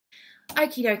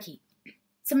Okie dokie.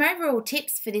 Some overall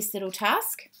tips for this little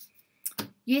task.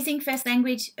 Using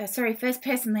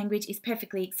first-person language is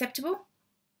perfectly acceptable.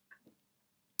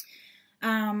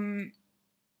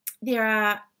 There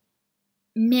are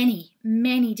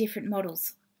many different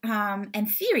models and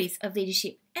theories of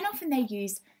leadership, and often they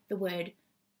use the word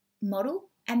model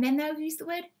and then they'll use the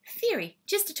word theory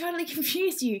just to totally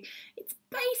confuse you. It's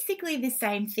basically the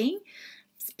same thing.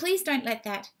 So please don't let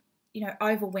that,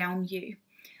 overwhelm you.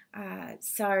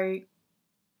 So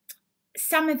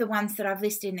some of the ones that I've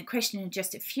listed in the question are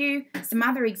just a few. Some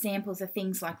other examples are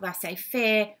things like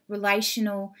laissez-faire,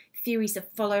 relational, theories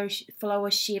of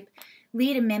followership,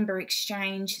 leader-member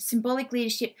exchange, symbolic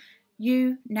leadership.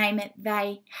 You name it,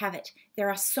 they have it. There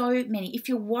are so many. If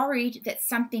you're worried that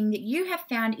something that you have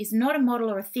found is not a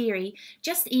model or a theory,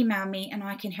 just email me and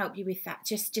I can help you with that.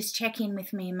 Just check in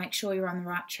with me and make sure you're on the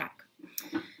right track.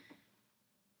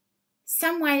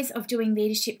 Some ways of doing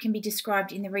leadership can be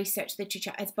described in the research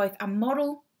literature as both a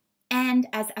model and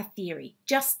as a theory,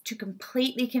 just to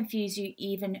completely confuse you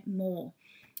even more.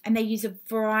 And they use a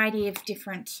variety of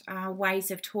different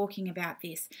ways of talking about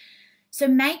this. So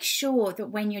make sure that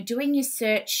when you're doing your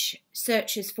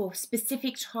searches for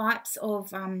specific types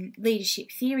of leadership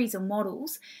theories or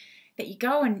models, that you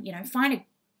go and find a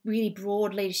really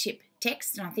broad leadership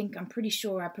text. And I'm pretty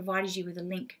sure I provided you with a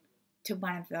link to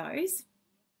one of those.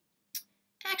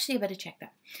 Actually, I better check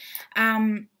that.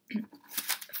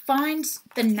 Find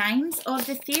the names of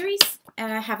the theories,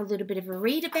 have a little bit of a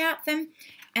read about them,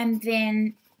 and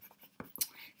then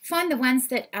find the ones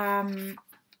that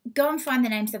go and find the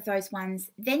names of those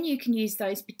ones. Then you can use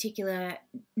those particular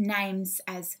names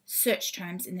as search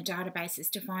terms in the databases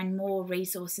to find more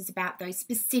resources about those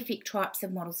specific types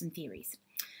of models and theories.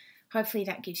 Hopefully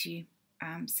that gives you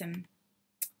some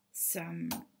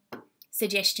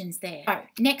suggestions there. So,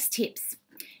 next tips.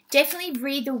 Definitely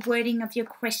read the wording of your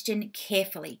question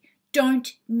carefully.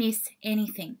 Don't miss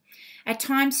anything. At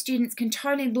times, students can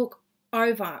totally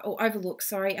overlook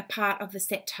a part of the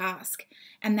set task,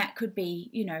 and that could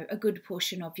be, a good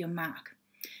portion of your mark.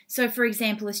 So, for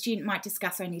example, a student might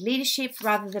discuss only leadership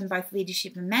rather than both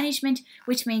leadership and management,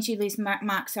 which means you lose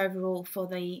marks overall for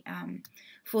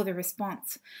the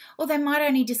response. Or they might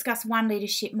only discuss one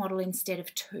leadership model instead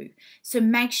of two. So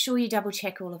make sure you double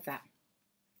check all of that.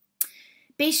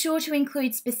 Be sure to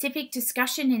include specific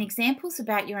discussion and examples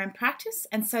about your own practice,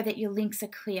 and so that your links are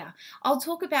clear. I'll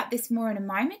talk about this more in a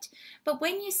moment, but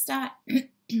when you start,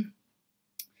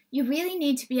 you really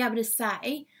need to be able to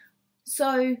say,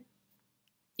 so,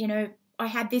 I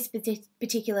had this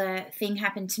particular thing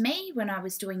happen to me when I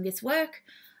was doing this work,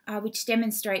 which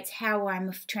demonstrates how I'm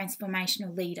a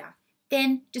transformational leader.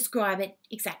 Then describe it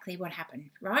exactly what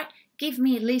happened, right? Give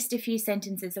me at least a few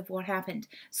sentences of what happened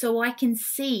so I can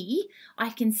see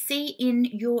in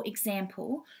your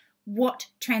example what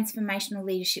transformational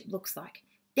leadership looks like.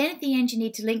 Then at the end you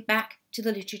need to link back to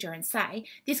the literature and say,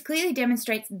 this clearly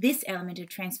demonstrates this element of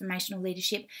transformational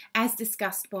leadership as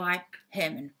discussed by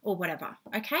Herman or whatever,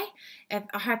 okay?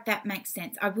 I hope that makes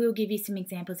sense. I will give you some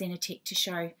examples in a tick to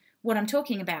show what I'm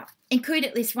talking about. Include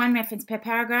at least one reference per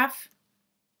paragraph.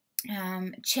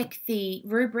 Check the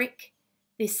rubric,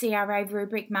 the CRA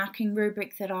rubric, marking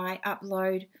rubric that I have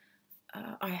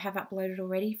uploaded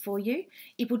already for you.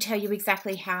 It will tell you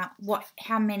exactly how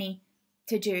many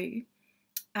to do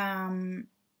in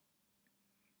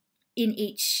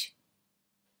each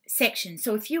section.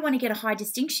 So if you want to get a high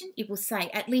distinction, it will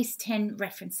say at least 10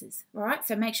 references, all right?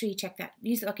 So make sure you check that.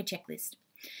 Use it like a checklist.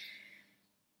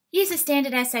 Use a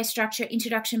standard essay structure,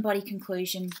 introduction, body,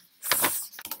 conclusion.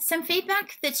 Some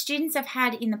feedback that students have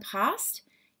had in the past,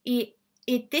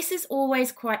 this is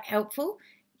always quite helpful.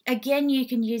 Again, you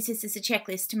can use this as a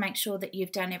checklist to make sure that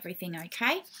you've done everything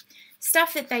okay.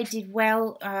 Stuff that they did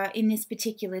well in this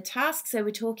particular task. So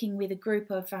we're talking with a group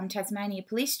of Tasmania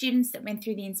police students that went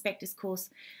through the inspector's course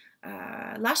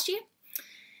last year.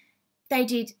 They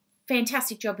did a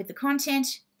fantastic job with the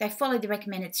content. They followed the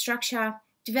recommended structure,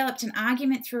 developed an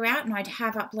argument throughout, and I'd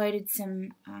have uploaded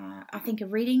some, a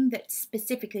reading that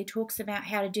specifically talks about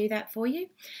how to do that for you.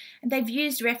 And they've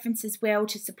used references well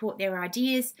to support their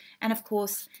ideas, and of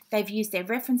course they've used their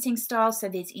referencing style, so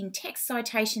there's in-text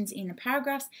citations in the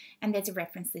paragraphs, and there's a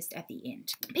reference list at the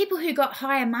end. People who got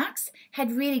higher marks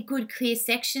had really good, clear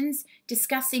sections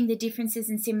discussing the differences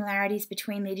and similarities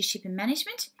between leadership and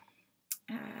management.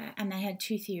 And they had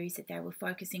two theories that they were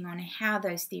focusing on and how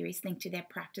those theories link to their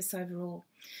practice overall.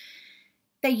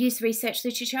 They used research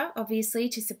literature, obviously,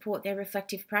 to support their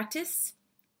reflective practice.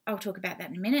 I'll talk about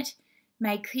that in a minute.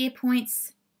 Made clear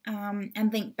points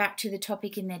and linked back to the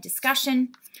topic in their discussion.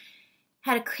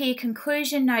 had a clear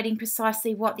conclusion, noting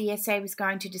precisely what the essay was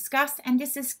going to discuss, and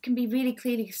this can be really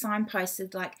clearly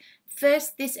signposted, like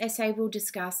first this essay will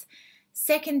discuss,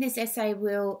 second this essay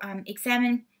will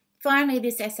examine, finally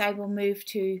this essay will move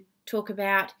to talk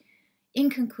about, in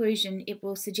conclusion it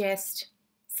will suggest.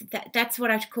 So that's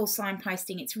what I call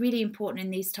signposting. It's really important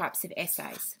in these types of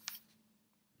essays.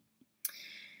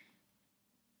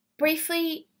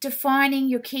 Briefly, defining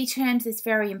your key terms is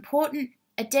very important.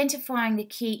 Identifying the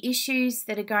key issues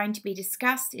that are going to be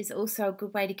discussed is also a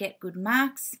good way to get good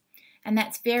marks, and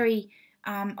that's very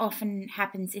often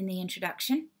happens in the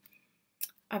introduction.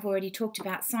 I've already talked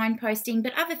about signposting,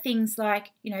 but other things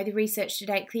like, the research to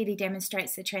date clearly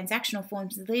demonstrates that transactional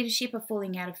forms of leadership are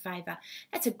falling out of favour.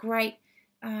 That's a great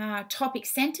topic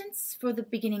sentence for the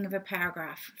beginning of a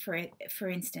paragraph, for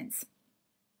instance.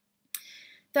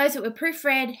 Those that were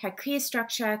proofread, had clear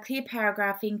structure, clear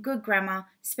paragraphing, good grammar,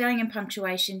 spelling and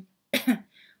punctuation,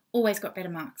 always got better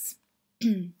marks.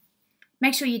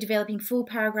 Make sure you're developing full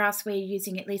paragraphs where you're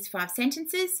using at least 5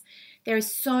 sentences. There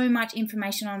is so much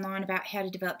information online about how to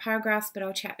develop paragraphs, but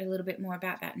I'll chat a little bit more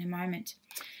about that in a moment.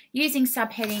 Using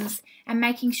subheadings and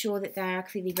making sure that they are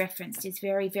clearly referenced is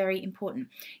very, very important.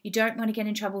 You don't want to get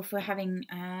in trouble for having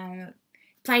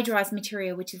plagiarised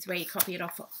material, which is where you copy it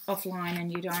offline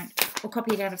and you don't, or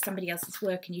copy it out of somebody else's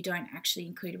work and you don't actually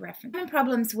include a reference. Common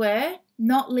problems were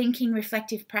not linking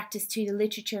reflective practice to the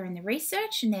literature and the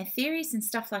research and their theories and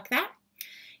stuff like that.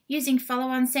 Using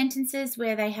follow-on sentences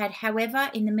where they had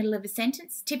however in the middle of a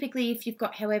sentence. Typically, if you've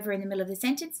got however in the middle of the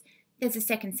sentence, there's a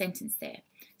second sentence there.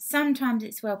 Sometimes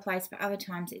it's well placed, but other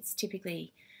times it's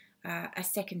typically a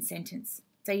second sentence.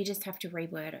 So you just have to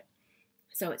reword it.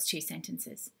 So it's 2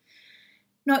 sentences.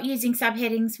 Not using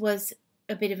subheadings was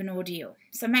a bit of an ordeal,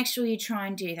 so make sure you try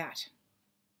and do that.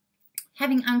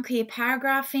 Having unclear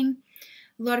paragraphing,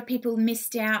 a lot of people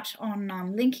missed out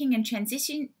on linking and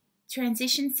transition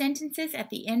sentences at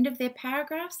the end of their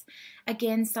paragraphs.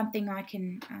 Again, something I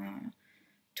can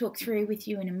talk through with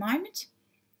you in a moment.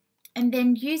 And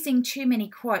then using too many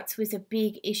quotes was a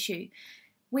big issue.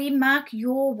 We mark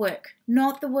your work,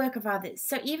 not the work of others.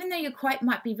 So even though your quote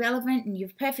might be relevant and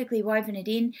you've perfectly woven it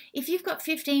in, if you've got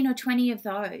 15 or 20 of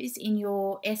those in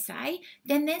your essay,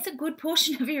 then there's a good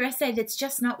portion of your essay that's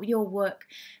just not your work.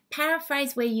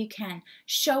 Paraphrase where you can.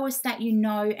 Show us that you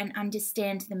know and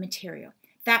understand the material.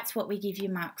 That's what we give you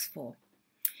marks for.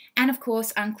 And of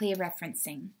course, unclear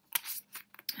referencing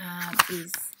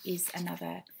is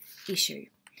another issue.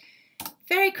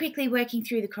 Very quickly working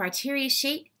through the criteria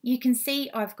sheet, you can see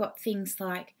I've got things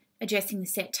like addressing the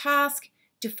set task,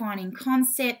 defining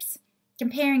concepts,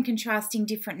 comparing and contrasting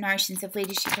different notions of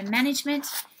leadership and management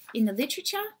in the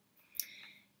literature,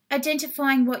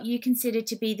 identifying what you consider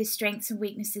to be the strengths and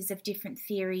weaknesses of different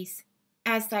theories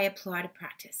as they apply to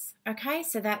practice. Okay,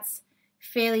 so that's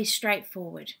fairly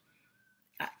straightforward.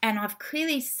 And I've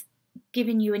clearly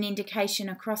given you an indication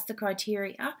across the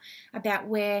criteria about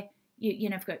where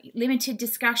you've got limited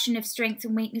discussion of strengths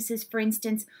and weaknesses, for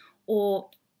instance,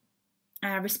 or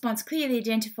response clearly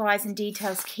identifies and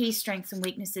details key strengths and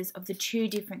weaknesses of the 2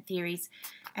 different theories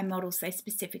and models they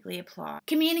specifically apply.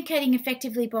 Communicating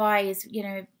effectively by is,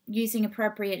 using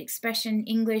appropriate expression,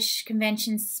 English,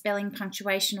 conventions, spelling,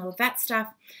 punctuation, all of that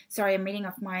stuff. Sorry, I'm reading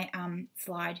off my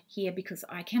slide here because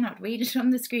I cannot read it on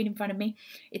the screen in front of me.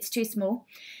 It's too small.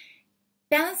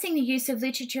 Balancing the use of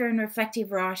literature and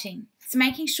reflective writing. So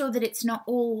making sure that it's not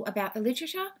all about the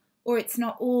literature or it's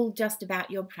not all just about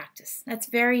your practice. That's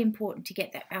very important to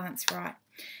get that balance right.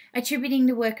 Attributing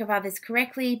the work of others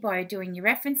correctly by doing your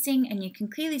referencing, and you can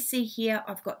clearly see here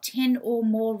I've got 10 or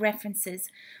more references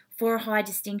for a high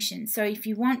distinction. So if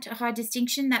you want a high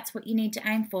distinction, that's what you need to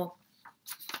aim for.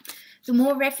 The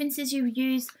more references you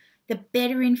use, the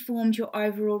better informed your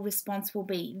overall response will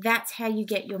be. That's how you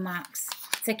get your marks.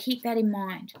 So keep that in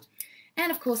mind.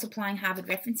 And of course, applying Harvard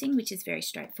referencing, which is very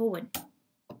straightforward.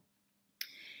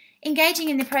 Engaging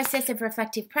in the process of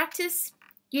reflective practice,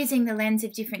 using the lens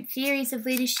of different theories of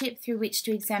leadership through which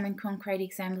to examine concrete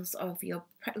examples of your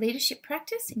leadership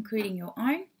practice, including your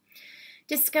own.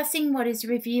 Discussing what is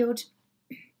revealed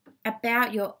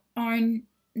about your own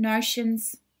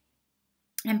notions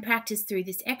and practice through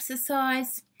this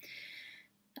exercise.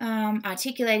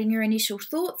 Articulating your initial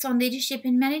thoughts on leadership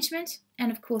and management,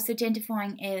 and of course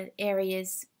identifying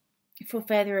areas for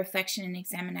further reflection and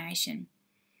examination.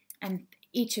 And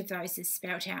each of those is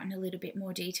spelled out in a little bit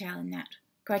more detail in that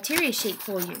criteria sheet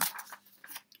for you.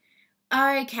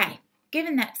 Okay,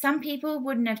 given that some people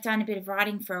wouldn't have done a bit of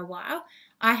writing for a while,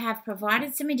 I have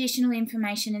provided some additional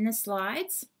information in the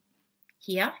slides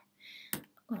here.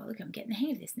 Oh, look, I'm getting the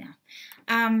hang of this now.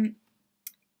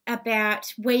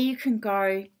 About where you can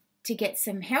go to get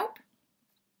some help.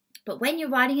 But when you're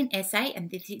writing an essay,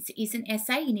 and this is an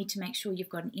essay, you need to make sure you've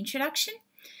got an introduction.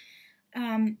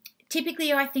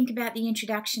 Typically, I think about the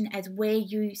introduction as where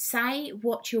you say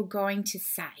what you're going to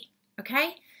say,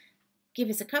 okay? Give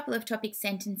us a couple of topic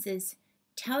sentences.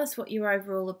 Tell us what your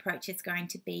overall approach is going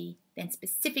to be. Then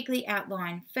specifically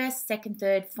outline first, second,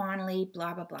 third, finally,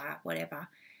 blah, blah, blah, whatever.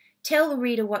 Tell the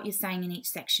reader what you're saying in each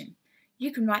section.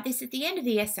 You can write this at the end of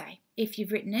the essay if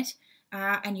you've written it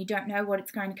and you don't know what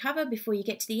it's going to cover before you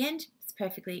get to the end. It's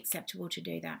perfectly acceptable to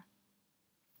do that.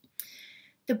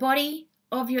 The body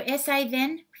of your essay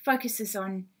then focuses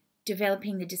on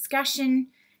developing the discussion,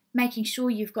 making sure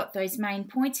you've got those main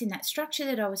points in that structure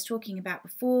that I was talking about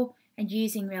before, and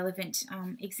using relevant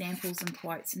examples and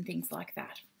quotes and things like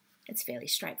that. It's fairly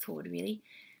straightforward, really.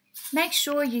 Make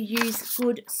sure you use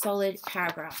good, solid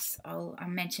paragraphs. I'll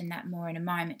mention that more in a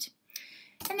moment.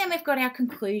 And then we've got our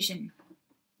conclusion.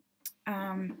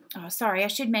 I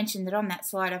should mention that on that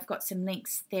slide I've got some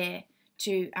links there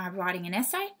to writing an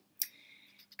essay.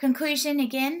 Conclusion,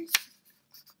 again,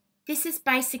 this is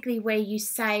basically where you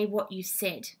say what you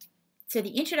said. So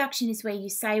the introduction is where you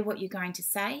say what you're going to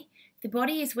say. The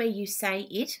body is where you say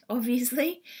it,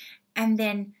 obviously. And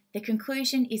then the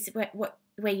conclusion is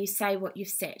where you say what you've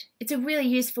said. It's a really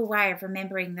useful way of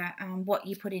remembering what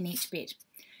you put in each bit.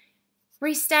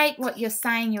 Restate what you're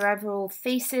saying, your overall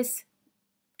thesis.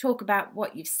 Talk about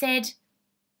what you've said,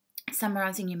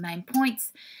 summarising your main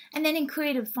points, and then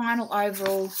include a final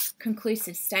overall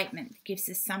conclusive statement that gives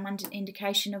us some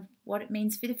indication of what it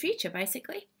means for the future,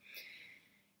 basically.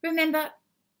 Remember,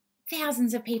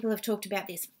 thousands of people have talked about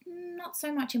this, not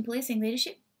so much in policing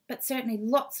leadership, but certainly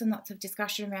lots and lots of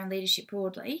discussion around leadership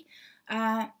broadly,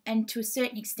 and to a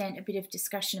certain extent a bit of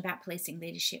discussion about policing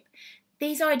leadership.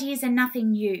 These ideas are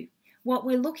nothing new. What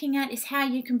we're looking at is how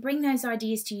you can bring those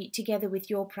ideas together with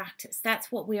your practice.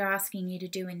 That's what we're asking you to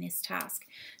do in this task.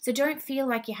 So don't feel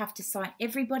like you have to cite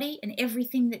everybody and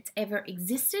everything that's ever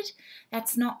existed.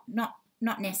 That's not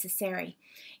necessary.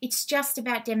 It's just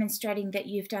about demonstrating that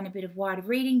you've done a bit of wider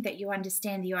reading, that you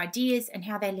understand the ideas and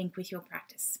how they link with your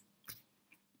practice.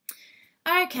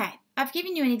 Okay, I've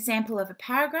given you an example of a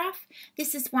paragraph.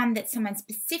 This is one that someone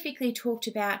specifically talked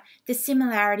about the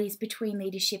similarities between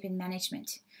leadership and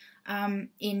management. In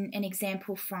an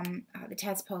example from the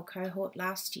TASPOL cohort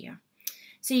last year.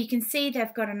 So you can see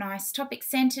they've got a nice topic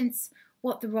sentence.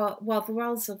 While the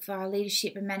roles of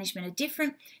leadership and management are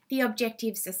different, the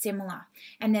objectives are similar.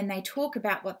 And then they talk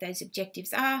about what those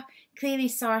objectives are, clearly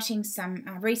citing some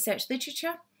research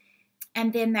literature.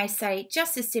 And then they say,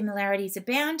 just as similarities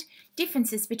abound,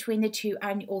 differences between the two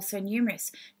are also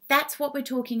numerous. That's what we're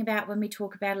talking about when we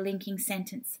talk about a linking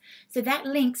sentence. So that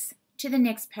links to the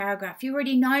next paragraph. You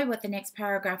already know what the next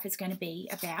paragraph is going to be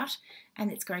about,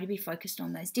 and it's going to be focused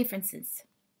on those differences.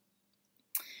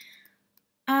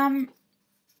 I'll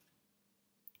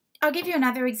give you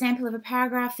another example of a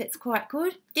paragraph that's quite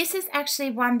good. This is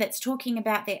actually one that's talking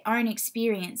about their own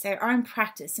experience, their own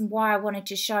practice, and why I wanted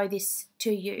to show this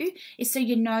to you is so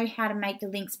you know how to make the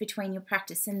links between your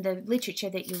practice and the literature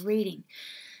that you're reading.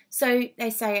 So they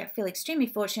say, I feel extremely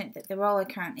fortunate that the role I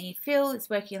currently fill is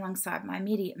working alongside my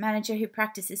immediate manager who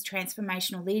practices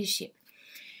transformational leadership.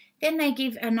 Then they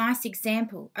give a nice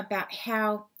example about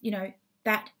how,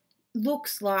 that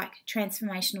looks like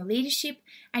transformational leadership,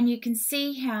 and you can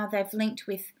see how they've linked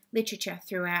with literature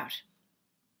throughout.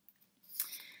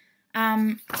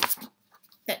 That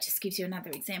just gives you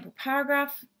another example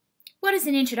paragraph. What does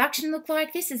an introduction look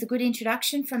like? This is a good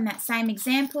introduction from that same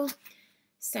example.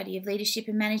 Study of leadership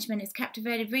and management has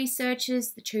captivated researchers.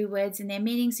 The two words and their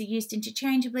meanings are used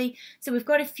interchangeably. So we've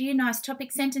got a few nice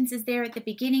topic sentences there at the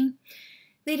beginning.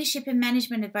 Leadership and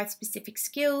management are both specific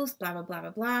skills, blah, blah, blah,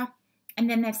 blah, blah. And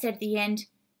then they've said at the end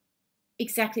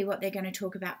exactly what they're going to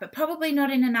talk about, but probably not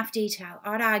in enough detail.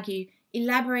 I'd argue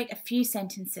elaborate a few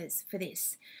sentences for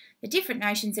this. The different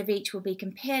notions of each will be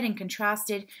compared and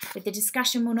contrasted, but the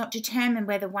discussion will not determine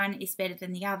whether one is better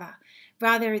than the other.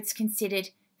 Rather, it's considered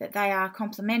that they are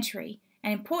complementary,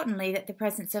 and importantly, that the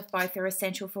presence of both are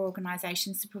essential for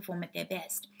organisations to perform at their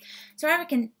best. So I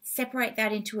reckon separate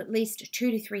that into at least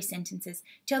 2 to 3 sentences.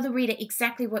 Tell the reader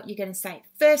exactly what you're going to say.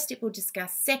 First, it will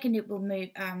discuss. Second, it will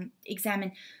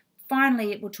examine.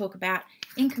 Finally, it will talk about.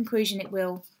 In conclusion, it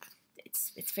will.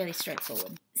 It's fairly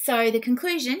straightforward. So the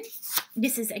conclusion,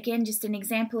 this is again just an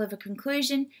example of a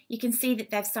conclusion. You can see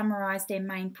that they've summarised their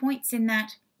main points in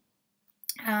that.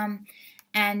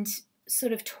 And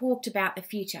sort of talked about the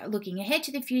future. Looking ahead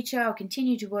to the future, I'll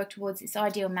continue to work towards this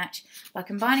ideal match by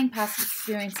combining past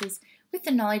experiences with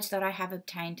the knowledge that I have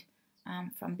obtained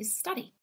from this study.